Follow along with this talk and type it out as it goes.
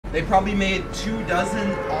They probably made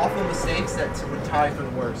 24 awful mistakes that would tie for the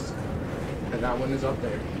worst. And that one is up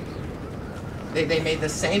there. They made the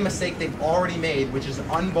same mistake they've already made, which is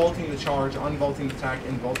unbolting the charge, unbolting the tack,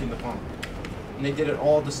 and bolting the pump. And they did it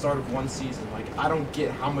all at the start of one season. Like, I don't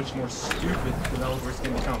get how much more stupid developers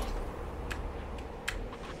can become.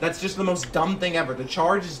 That's just the most dumb thing ever. The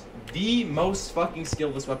charge is the most fucking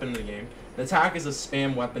skillless weapon in the game. The tack is a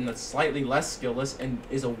spam weapon that's slightly less skillless and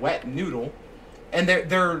is a wet noodle. And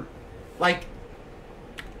they're like,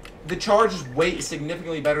 the charge is way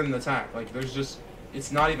significantly better than the tack. Like, there's just,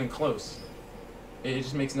 it's not even close. It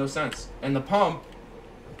just makes no sense. And the pump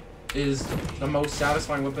is the most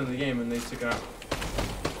satisfying weapon in the game, and they took it out.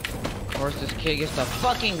 Of course, this kid gets the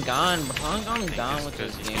fucking gun, bro. I'm done with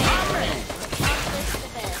this game.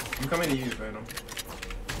 I'm coming to you, Phantom.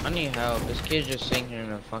 I need help. This kid's just sitting here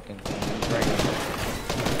in a fucking thing.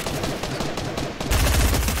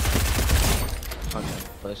 Fucking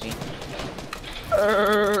pussy.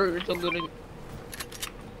 It's a little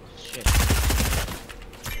shit.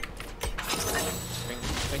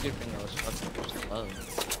 Finger was fucking slow.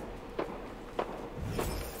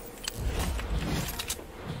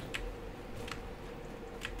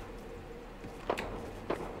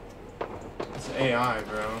 It's AI,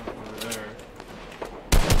 bro, over there.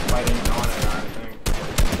 Fighting non-AI, I think.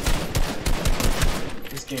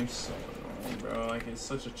 This game's so annoying, bro. Like, it's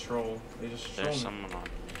such a troll. They just troll me. There's someone on.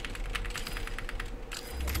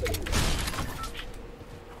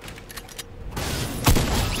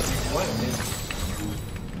 What is...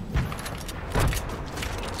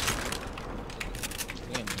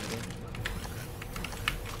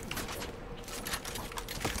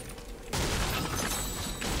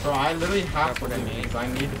 Bro, I literally have to do it because I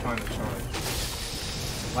need to find the charge.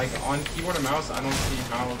 Like, on keyboard and mouse, I don't see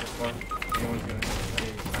how the fuck anyone's gonna get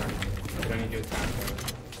any attack. Get any good attack on it.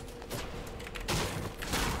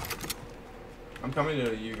 I'm coming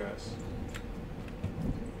to you guys.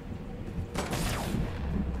 I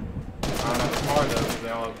don't have a car though, because they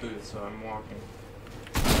all have boots, so I'm walking.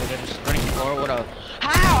 They're just sprinting forward.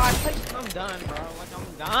 How? I placed. I'm done, bro. Like, I'm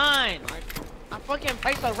done. Like, I fucking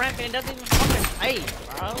placed a ramp and it doesn't even fucking pay,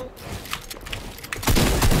 bro.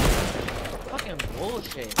 Fucking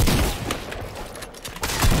bullshit.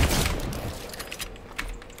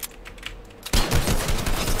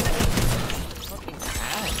 Fucking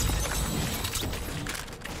ass.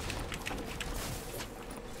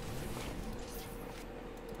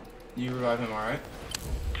 You revive him, alright?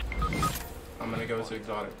 I'm gonna go to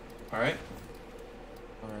exotic. Alright?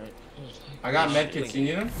 Alright. I got medkits, you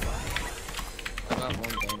need them? I got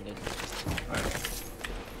one banded. Alright.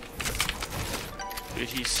 Dude,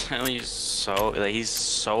 he's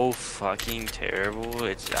so fucking terrible.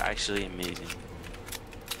 It's actually amazing.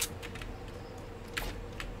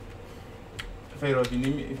 Fatal, if you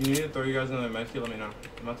need me to throw you guys another medkit, let me know.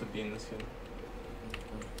 I'm about to be in this kid.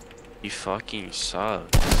 You fucking suck.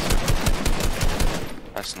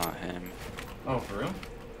 That's not him. Oh, for real?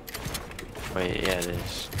 Wait, yeah, it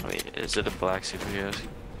is. Wait, is it a black superhero?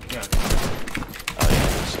 Yeah. Oh, yeah,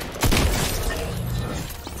 it is.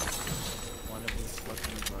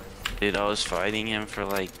 Dude, I was fighting him for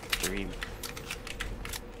like 3.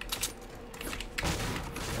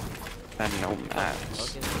 I had no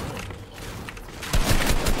mats.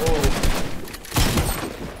 Whoa.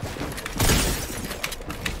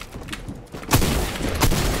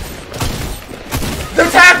 The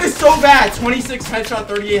attack is so bad! 26 headshot,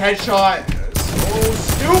 38 headshot. So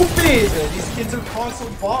stupid! These kids are console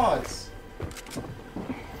bots.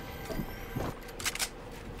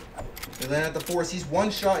 They land at the force. He's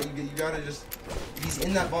one shot. You gotta just. He's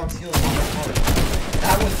in that box healing.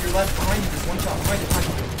 That one's to your left behind you. Just one shot behind you.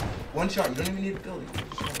 One shot. You don't even need to build it.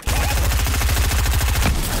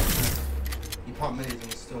 He popped minis and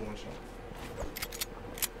was still one shot.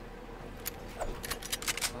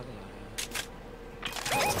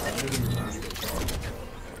 I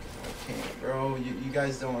can't, bro. You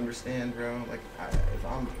guys don't understand, bro. Like, if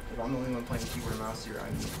I'm the only one playing keyboard and mouse here, I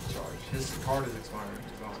need to charge. His card is expiring.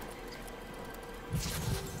 He's gone.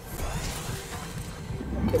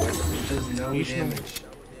 It does no damage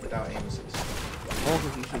without aim assist.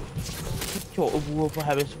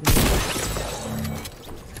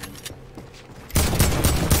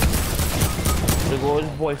 The girl's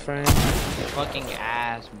boyfriend. Fucking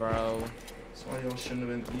ass, bro. That's why y'all shouldn't have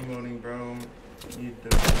been emoting, bro. You do.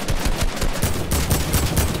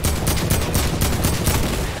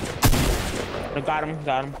 I got him,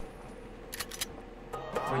 got him.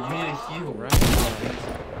 Bro, you need a heal, right?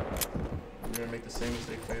 You're gonna make the same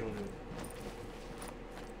mistake Fatal did.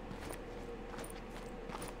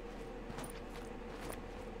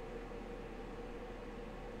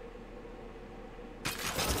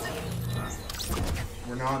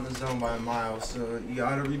 not in the zone by a mile, so you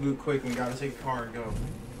gotta reboot quick and we gotta take a car and go.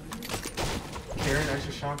 Carry an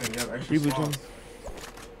extra shotgun, you have extra Reboot slots.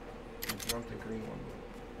 Drop the green one.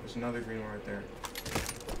 There's another green one right there.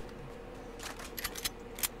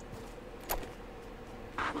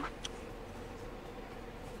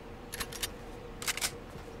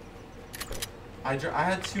 I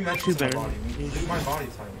had 2 metrics in my body. Look at my body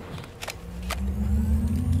type.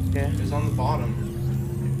 Yeah. It's on the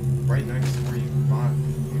bottom. Right next to where you bought.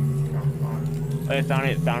 Oh, I found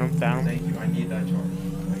him. Thank you. I need that charge.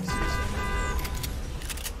 Like, seriously.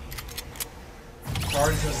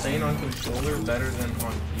 Charge sustain on controller better than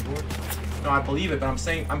on keyboard? No, I believe it, but I'm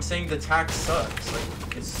saying the attack sucks.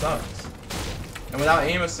 Like, it sucks. And without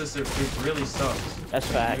aim assist, it really sucks. That's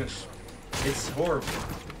facts. It's horrible.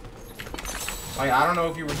 Like, I don't know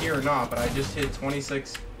if you were here or not, but I just hit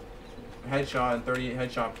 26 headshot and 38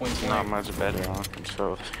 headshot point blank. Not much better on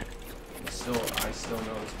controller. I still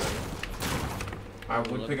know it's better. I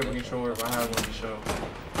would pick up a controller if I had one to show.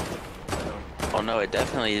 Oh no, it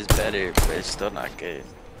definitely is better, but it's still not good.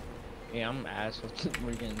 Yeah, I'm ass.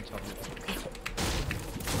 We're getting talking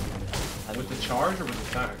about. With the charge or with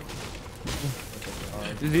the attack?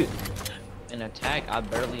 An attack, I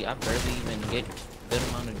barely even get good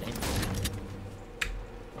amount of damage.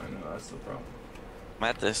 I know, that's the problem. I'm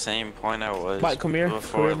at the same point I was Mike, come here.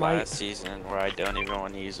 before Come here, last season, where I don't even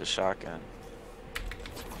want to use a shotgun.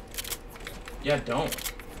 Yeah, don't.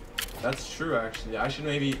 That's true, actually. I should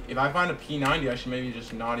maybe, if I find a P90, I should maybe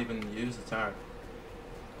just not even use attack.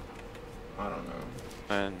 I don't know.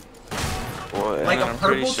 And well, Like and a I'm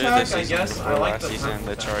purple pretty sure tag, this I is guess. I before like last the season. purple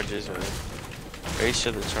The tag. charges were pretty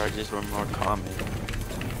sure the charges were more common.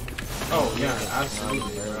 Oh yeah,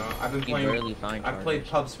 absolutely, bro. I've been playing. I played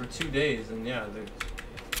pubs for 2 days, and yeah, they're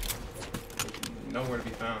nowhere to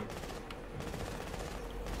be found.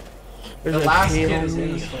 There's The a last kid kid on is in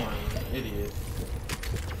me. the storm. Idiot.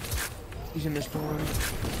 He's in the storm.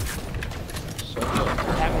 So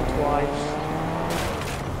Happened twice.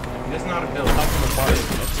 He doesn't know how to build. Up from the bottom.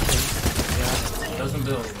 Yeah. Doesn't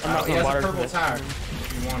build. I'm not He gonna has a water purple this. tag. If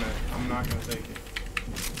you want it, I'm not gonna take it.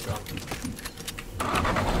 Go.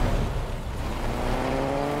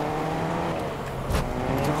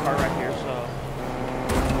 There's a car right here, so.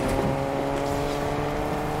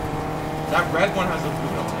 That red one has a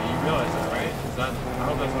boot on it. You realize that, right? Is that? I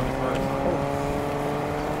hope that's not the car.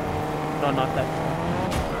 No, not that.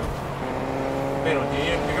 Wait, do you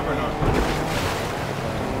need to pick up or not?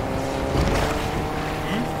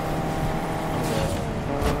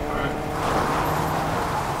 Alright.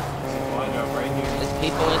 Supply drop right here. it's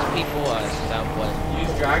people, Southwest.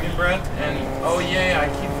 Use dragon breath and oh yeah, I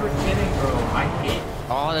keep forgetting, bro. I hate.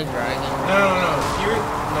 All the dragon. No. Here,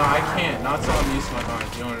 no, I can't. Not till I'm used to my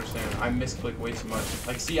bind. You don't understand. I misclick way too much.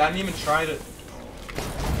 Like, see, I didn't even try to.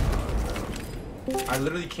 I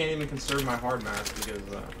literally can't even conserve my hard mask because.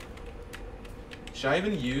 Should I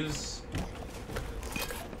even use?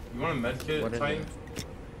 You want a med kit, Titan?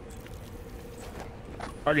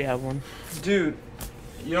 Already have one. Dude,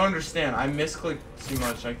 you don't understand. I misclicked too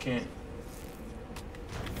much. I can't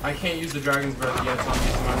use the dragon's breath yet, so I'm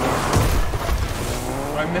using my mask.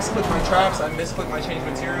 I misclick my traps, I misclick my change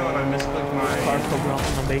material, and I misclick my Car's coming off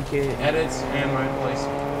and I'll make it. edits and my place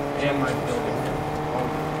and my building.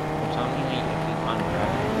 I'm telling you, you keep on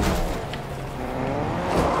dragon.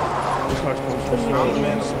 This car's coming I'm the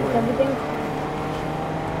man of the word. Everything.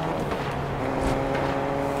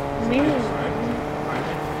 Man.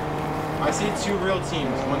 I see 2 real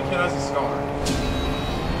teams. One kid has a scar.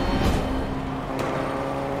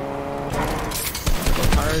 What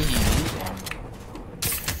car are you using?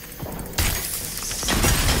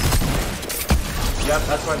 Yep,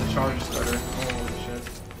 that's why the charge is better. Holy shit.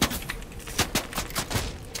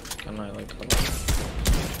 I'm not like.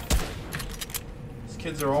 These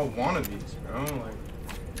kids are all wannabes, bro. Like,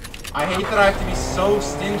 I hate that I have to be so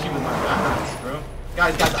stingy with my maps, bro.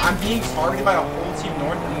 Guys, I'm being targeted by a whole team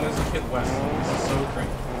north, and then there's a kid west. This is so crazy.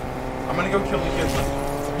 I'm gonna go kill the kid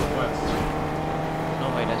west. No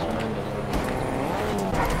way, that's what I'm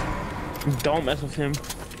doing. Don't mess with him.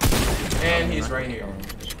 And he's right here.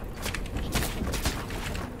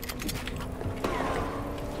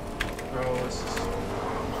 Bro, this is...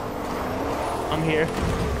 I'm here.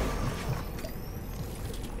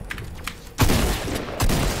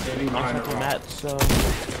 Standing I'm behind a from rock. that, so.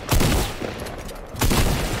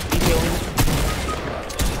 He killed him.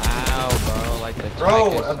 Ow, bro, like the Bro,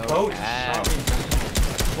 attack is a so boat just bad. shot me.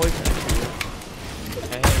 Poison.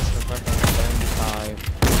 Hey, it's the fucking 75.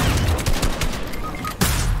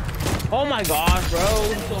 Oh my gosh, bro.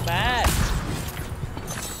 This is so bad.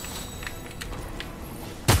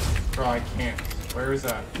 Bro, I can't. Where is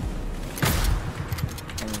that?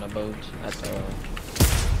 On the boat at the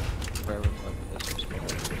wherever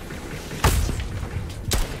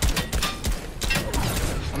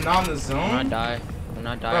I'm not in the zone? When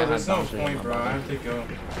I die, Bro, there's no point, bro. I have to go.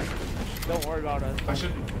 Don't worry about us. I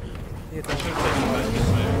should have taken the message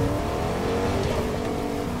later.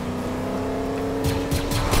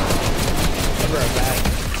 Never a bad.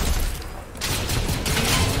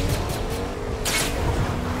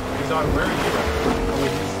 He's on, where are you at? Oh,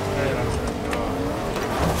 wait, he's dead.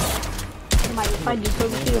 If I do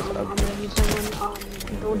code too, I'm gonna use someone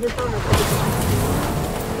build your phone or put it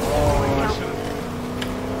Oh, I should have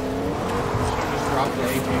just dropped the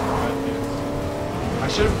AK for medkits. I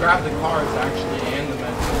should have grabbed the cards actually and the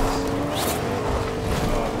medkits.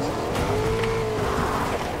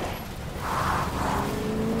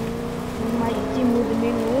 Might do move the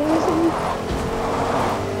main room or something?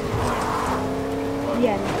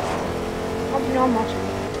 Yeah. No, I'm watching.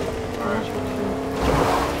 Alright.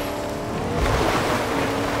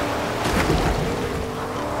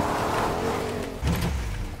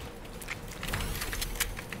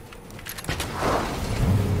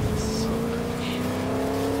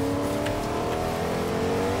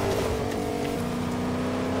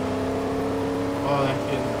 Oh, that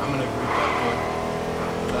kid. I'm gonna group that kid.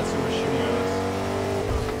 That's who we're shooting at us.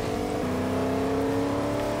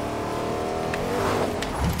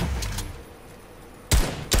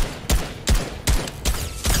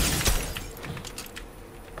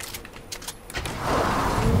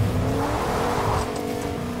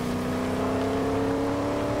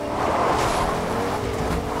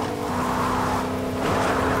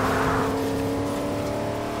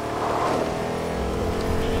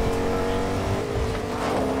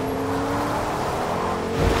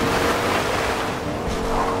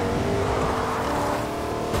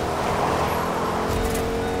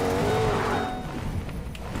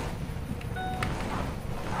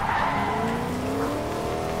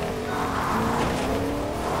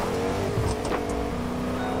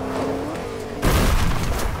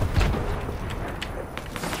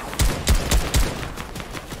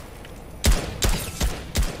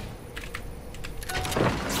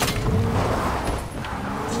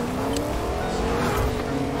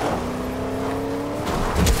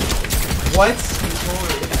 What?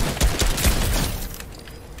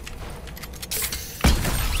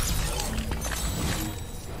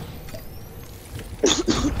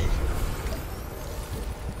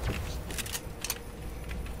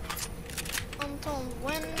 Untold,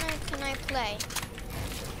 when can I play?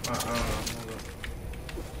 Hold on.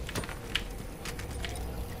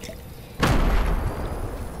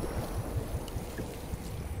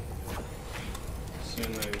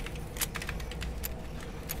 Soon they...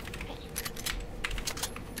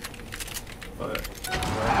 But...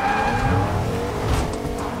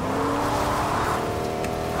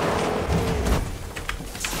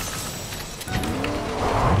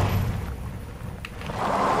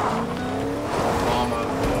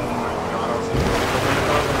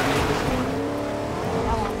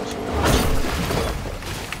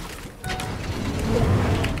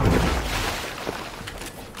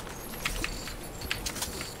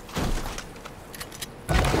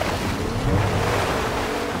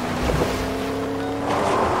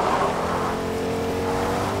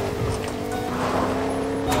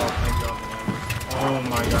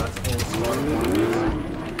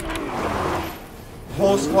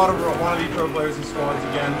 Whole squad of wannabe pro players and squads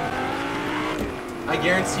again. I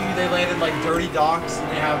guarantee you they landed like dirty docks and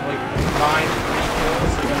they have like 9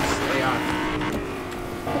 kills against AI.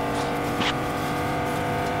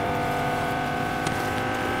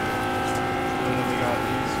 And then we got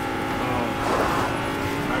these.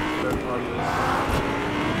 Third party list.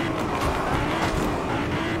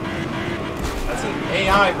 That's an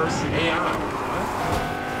AI versus AI. What?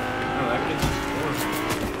 No, that kid's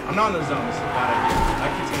horrible. I'm not in the zone, this is a bad idea.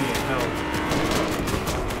 That kid's gonna get held.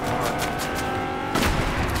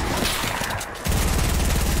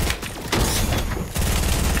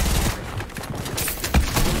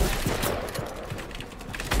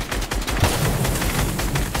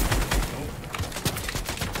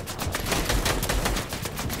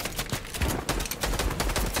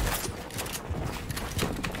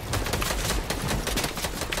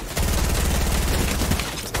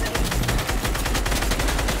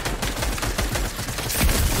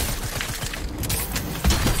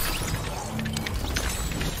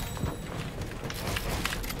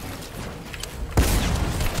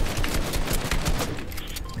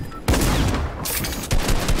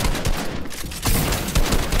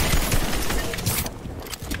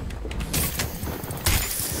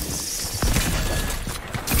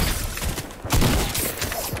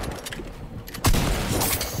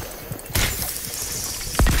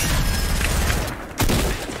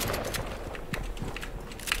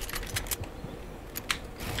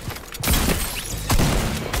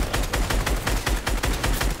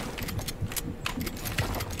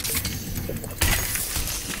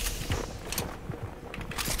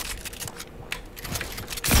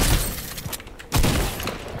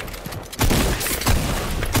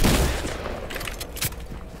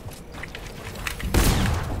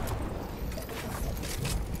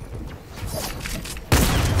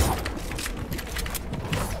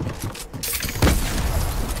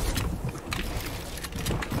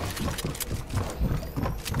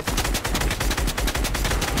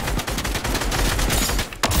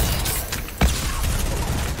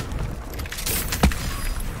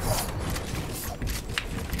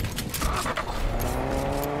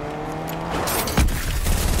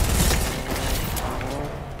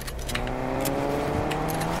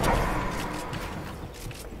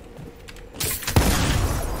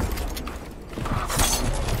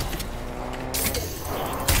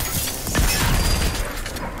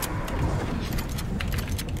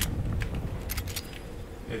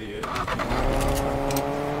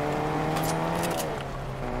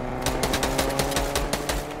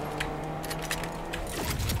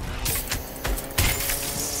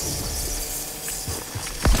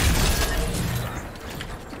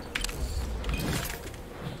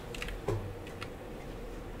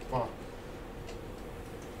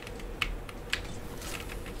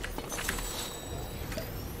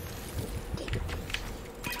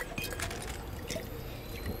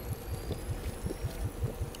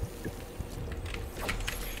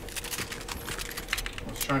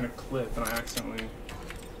 trying to clip and I accidentally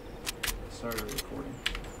started recording.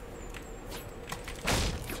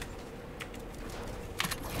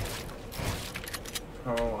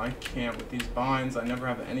 Oh, I can't with these binds. I never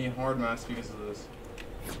have any hard mass because of this.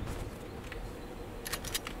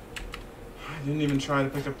 I didn't even try to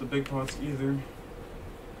pick up the big pots either.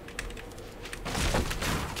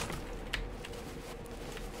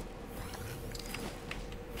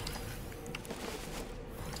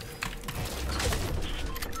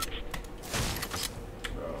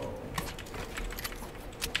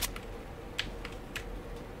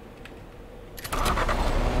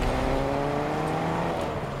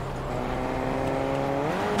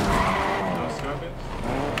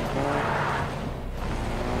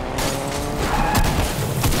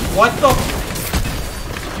 What the?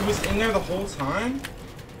 He was in there the whole time?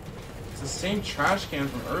 It's the same trash can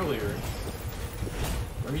from earlier.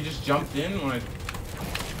 Or he just jumped in when I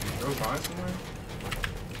drove by somewhere?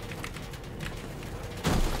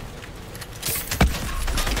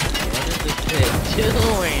 What is this kid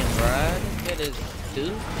doing, bruh? This kid is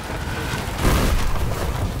stupid.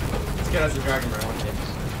 This kid has a dragon breath.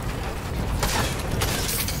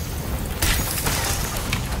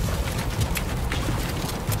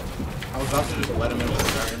 I was about to just let him in with the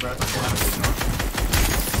dragon breath.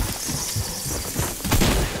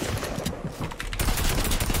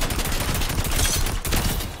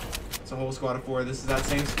 It's a whole squad of 4. This is that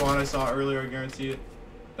same squad I saw earlier, I guarantee it.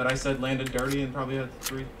 That I said landed dirty and probably had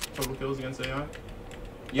 3 total kills against AI.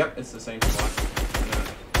 Yep, it's the same squad.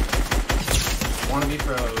 Wannabe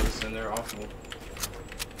pros, and they're awful.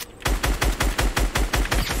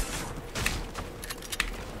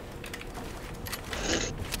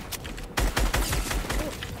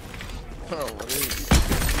 Oh, what is it?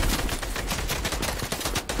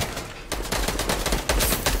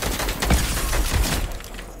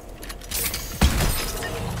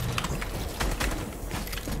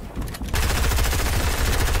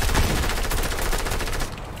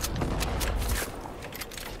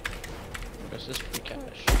 This is free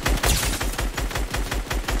cash.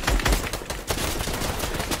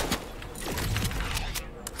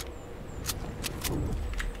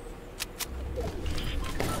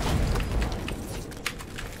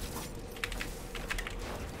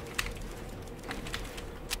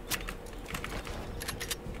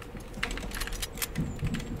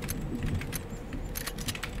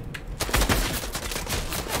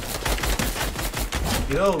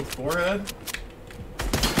 Killed, forehead.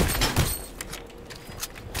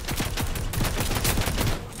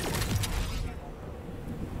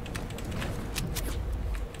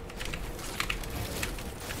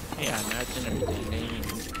 Yeah, imagine everything.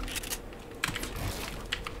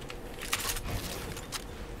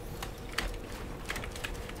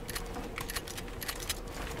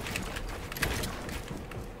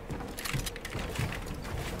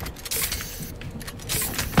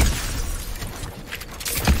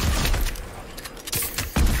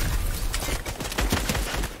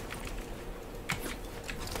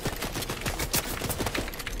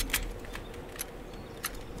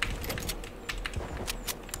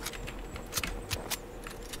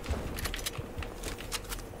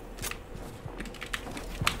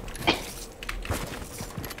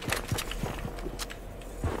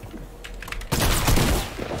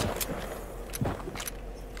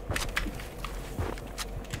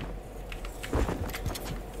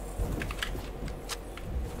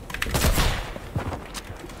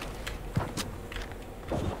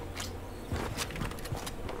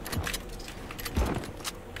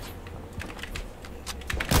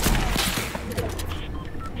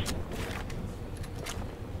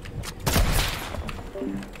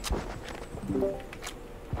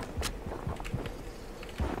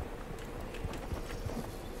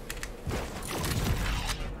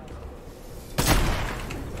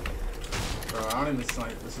 Bro, I don't even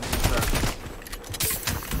snipe. This is practice.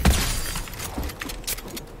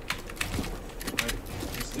 Like,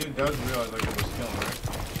 this dude does realize like we're killing, right?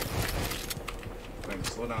 Wait,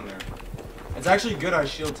 slow down there. It's actually good I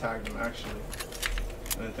shield tagged him, actually.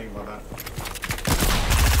 I didn't think about that.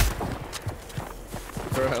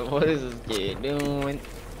 Bro, what is this kid doing?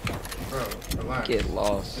 Bro, relax. Get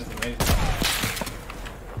lost. This is amazing.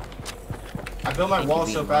 I built my wall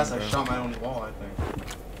so fast I shot my own wall, I think.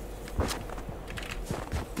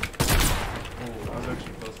 Ooh, I was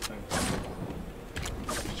actually close to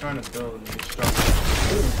things. He's trying to build and he's struggling.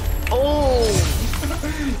 Oh!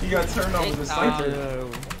 He got turned on with the sniper.